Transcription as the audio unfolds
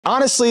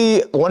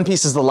Honestly, One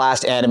Piece is the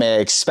last anime I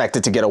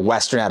expected to get a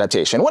Western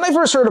adaptation. When I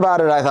first heard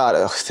about it, I thought,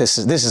 this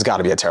has got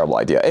to be a terrible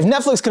idea. If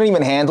Netflix couldn't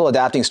even handle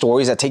adapting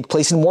stories that take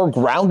place in more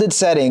grounded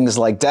settings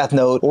like Death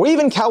Note or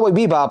even Cowboy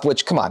Bebop,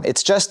 which, come on,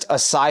 it's just a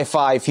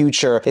sci-fi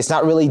future. It's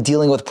not really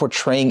dealing with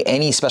portraying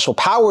any special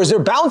powers. They're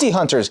bounty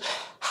hunters.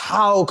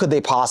 How could they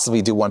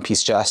possibly do One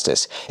Piece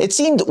justice? It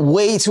seemed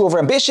way too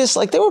overambitious,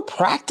 like they were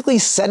practically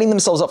setting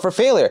themselves up for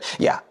failure.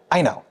 Yeah,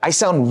 I know, I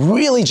sound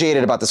really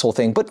jaded about this whole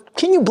thing, but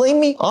can you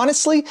blame me?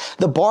 Honestly,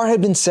 the bar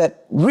had been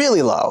set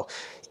really low.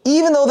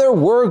 Even though there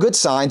were good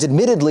signs,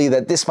 admittedly,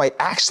 that this might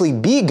actually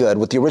be good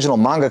with the original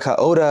mangaka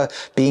Oda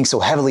being so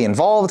heavily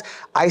involved,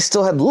 I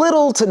still had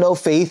little to no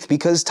faith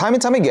because time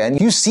and time again,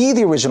 you see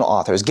the original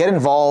authors get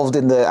involved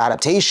in the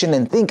adaptation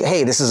and think,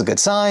 hey, this is a good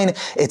sign,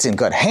 it's in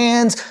good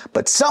hands,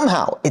 but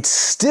somehow it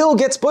still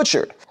gets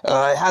butchered.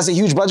 It has a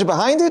huge budget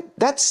behind it?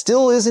 That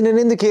still isn't an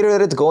indicator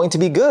that it's going to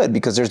be good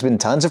because there's been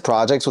tons of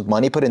projects with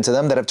money put into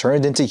them that have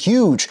turned into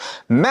huge,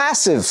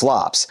 massive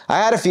flops. I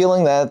had a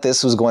feeling that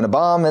this was going to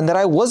bomb and that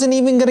I wasn't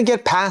even going to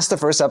get past the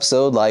first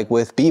episode like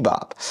with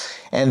Bebop.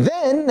 And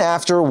then,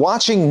 after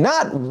watching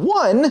not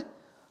one,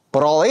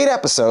 but all 8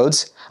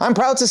 episodes, I'm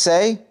proud to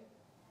say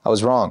I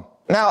was wrong.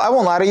 Now, I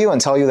won't lie to you and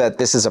tell you that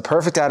this is a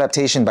perfect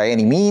adaptation by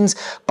any means,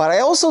 but I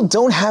also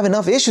don't have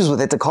enough issues with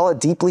it to call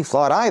it deeply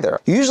flawed either.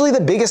 Usually the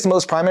biggest and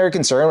most primary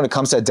concern when it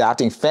comes to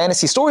adapting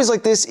fantasy stories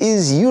like this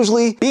is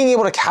usually being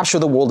able to capture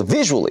the world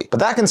visually. But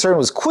that concern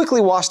was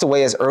quickly washed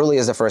away as early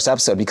as the first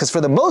episode because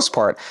for the most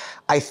part,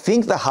 I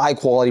think the high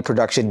quality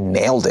production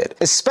nailed it,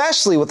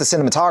 especially with the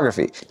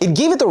cinematography. It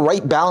gave it the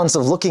right balance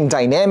of looking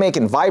dynamic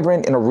and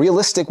vibrant in a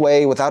realistic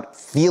way without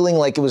feeling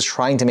like it was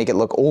trying to make it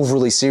look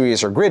overly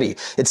serious or gritty.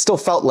 It still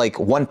felt like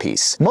One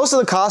Piece. Most of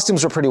the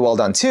costumes were pretty well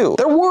done too.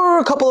 There were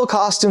a couple of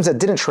costumes that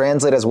didn't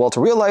translate as well to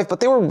real life,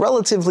 but they were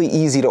relatively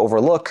easy to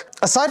overlook.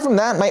 Aside from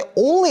that, my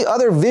only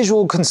other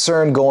visual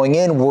concern going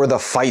in were the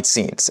fight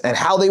scenes and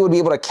how they would be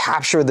able to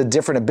capture the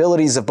different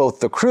abilities of both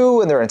the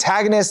crew and their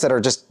antagonists that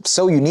are just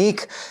so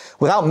unique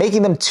without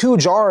making them too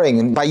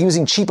jarring by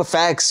using cheap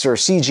effects or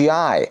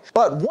CGI.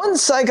 But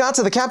once I got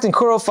to the Captain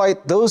Kuro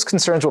fight, those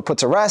concerns were put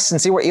to rest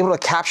since they were able to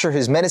capture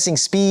his menacing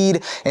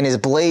speed and his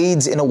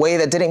blades in a way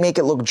that didn't make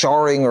it look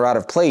jarring or out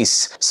of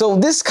place. So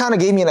this kind of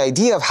gave me an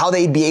idea of how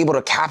they'd be able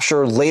to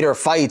capture later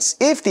fights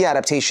if the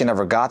adaptation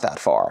ever got that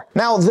far.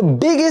 Now, the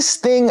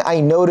biggest thing I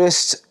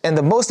noticed, and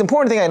the most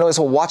important thing I noticed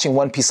while watching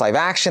One Piece live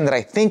action that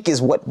I think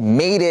is what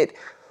made it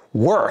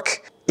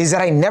work, is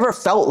that I never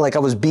felt like I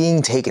was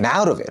being taken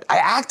out of it. I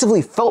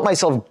actively felt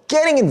myself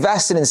getting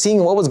invested in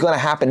seeing what was going to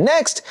happen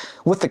next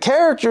with the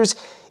characters,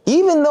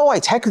 even though I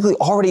technically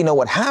already know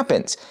what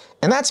happens.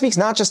 And that speaks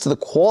not just to the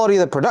quality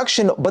of the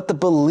production, but the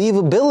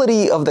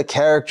believability of the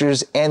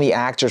characters and the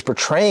actors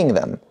portraying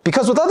them.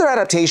 Because with other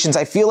adaptations,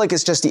 I feel like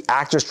it's just the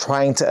actors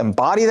trying to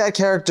embody that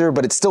character,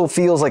 but it still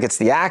feels like it's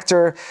the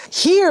actor.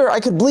 Here, I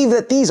could believe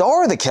that these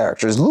are the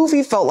characters.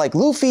 Luffy felt like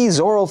Luffy,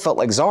 Zoro felt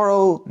like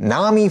Zoro,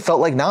 Nami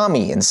felt like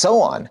Nami, and so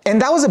on.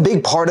 And that was a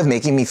big part of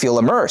making me feel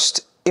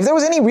immersed. If there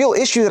was any real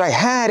issue that I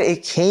had,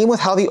 it came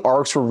with how the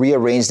arcs were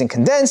rearranged and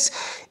condensed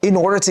in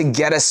order to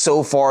get us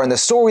so far in the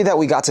story that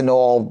we got to know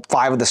all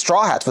 5 of the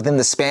Straw Hats within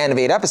the span of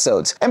 8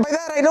 episodes. And by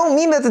that, I don't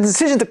mean that the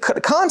decision to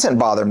cut content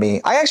bothered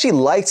me. I actually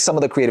liked some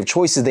of the creative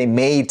choices they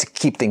made to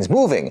keep things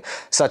moving,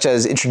 such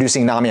as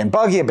introducing Nami and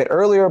Buggy a bit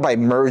earlier by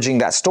merging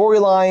that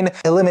storyline,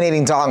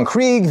 eliminating Don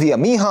Krieg via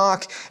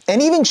Mihawk,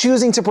 and even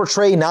choosing to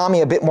portray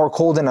Nami a bit more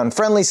cold and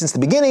unfriendly since the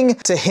beginning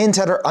to hint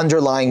at her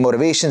underlying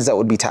motivations that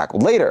would be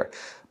tackled later.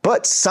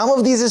 But some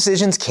of these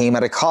decisions came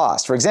at a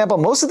cost. For example,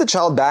 most of the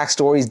child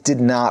backstories did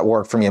not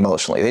work for me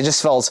emotionally. They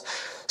just felt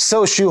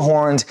so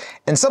shoehorned,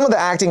 and some of the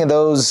acting in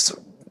those,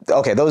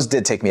 okay, those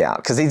did take me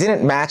out because they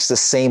didn't match the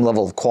same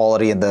level of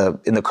quality in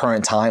the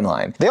current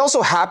timeline. They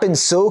also happened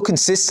so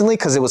consistently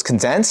because it was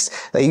condensed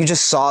that you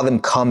just saw them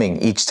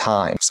coming each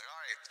time.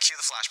 Cue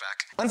the flashback.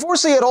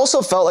 Unfortunately, it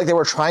also felt like they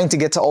were trying to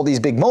get to all these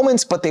big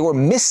moments, but they were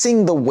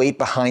missing the weight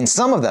behind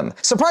some of them.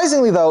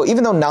 Surprisingly though,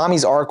 even though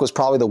Nami's arc was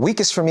probably the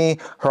weakest for me,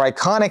 her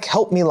iconic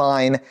 "help me"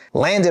 line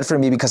landed for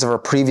me because of her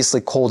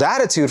previously cold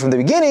attitude from the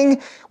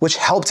beginning, which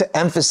helped to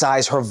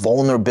emphasize her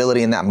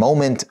vulnerability in that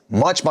moment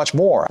much, much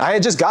more. I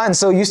had just gotten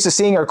so used to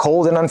seeing her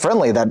cold and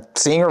unfriendly that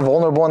seeing her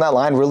vulnerable in that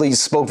line really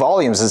spoke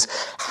volumes as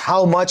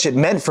how much it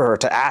meant for her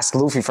to ask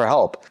Luffy for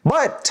help.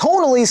 But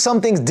tonally,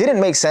 some things didn't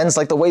make sense,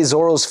 like the way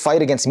Zoro's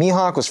fight against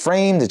Mihawk was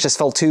framed. It just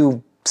felt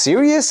too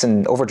serious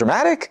and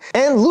overdramatic.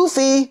 And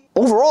Luffy,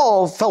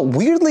 overall, felt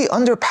weirdly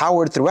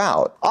underpowered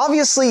throughout.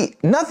 Obviously,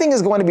 nothing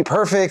is going to be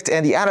perfect,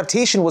 and the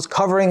adaptation was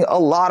covering a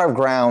lot of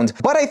ground.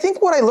 But I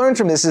think what I learned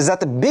from this is that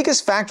the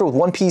biggest factor with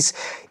One Piece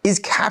is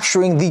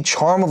capturing the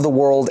charm of the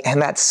world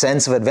and that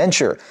sense of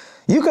adventure.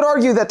 You could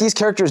argue that these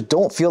characters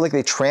don't feel like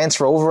they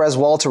transfer over as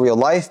well to real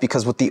life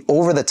because with the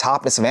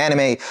over-the-topness of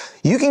anime,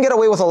 you can get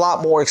away with a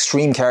lot more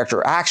extreme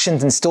character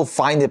actions and still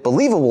find it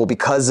believable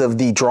because of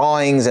the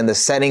drawings and the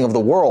setting of the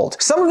world.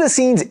 Some of the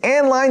scenes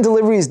and line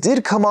deliveries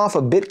did come off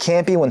a bit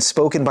campy when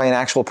spoken by an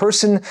actual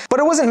person, but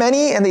it wasn't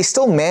many and they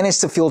still managed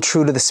to feel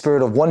true to the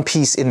spirit of One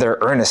Piece in their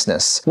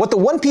earnestness. What the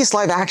One Piece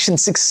live action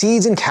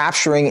succeeds in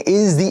capturing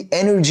is the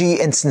energy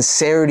and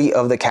sincerity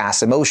of the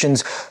cast's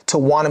emotions to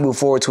want to move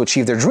forward to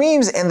achieve their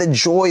dreams and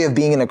the joy of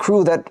being in a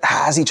crew that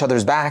has each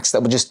other's backs,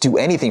 that would just do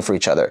anything for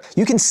each other.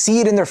 You can see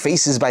it in their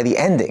faces by the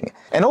ending.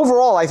 And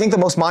overall, I think the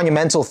most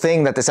monumental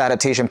thing that this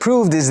adaptation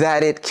proved is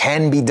that it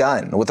can be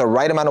done. With the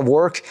right amount of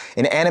work,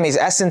 an anime's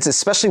essence,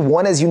 especially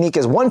one as unique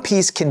as One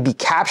Piece, can be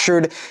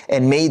captured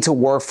and made to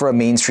work for a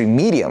mainstream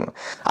medium.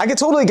 I could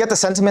totally get the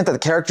sentiment that the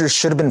characters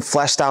should have been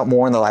fleshed out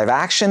more in the live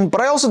action,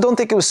 but I also don't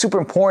think it was super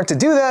important to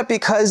do that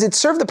because it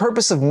served the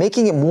purpose of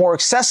making it more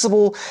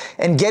accessible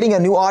and getting a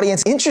new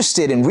audience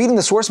interested in reading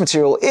the source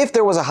material if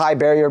there was a high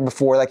barrier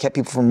before that kept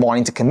people from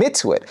wanting to commit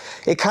to it.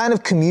 It kind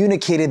of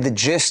communicated the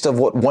gist of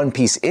what One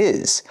Piece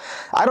is.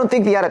 I don't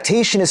think the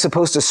adaptation is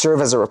supposed to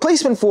serve as a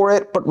replacement for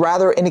it, but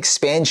rather an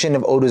expansion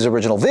of Oda's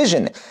original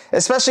vision,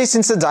 especially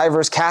since the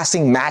diverse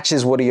casting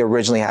matches what he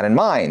originally had in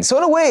mind. So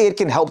in a way, it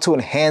can help to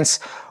enhance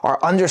our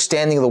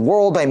understanding of the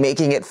world by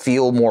making it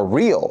feel more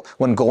real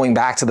when going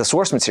back to the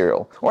source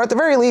material. Or at the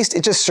very least,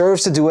 it just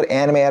serves to do what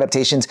anime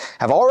adaptations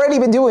have already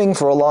been doing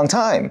for a long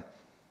time: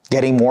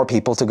 getting more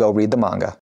people to go read the manga.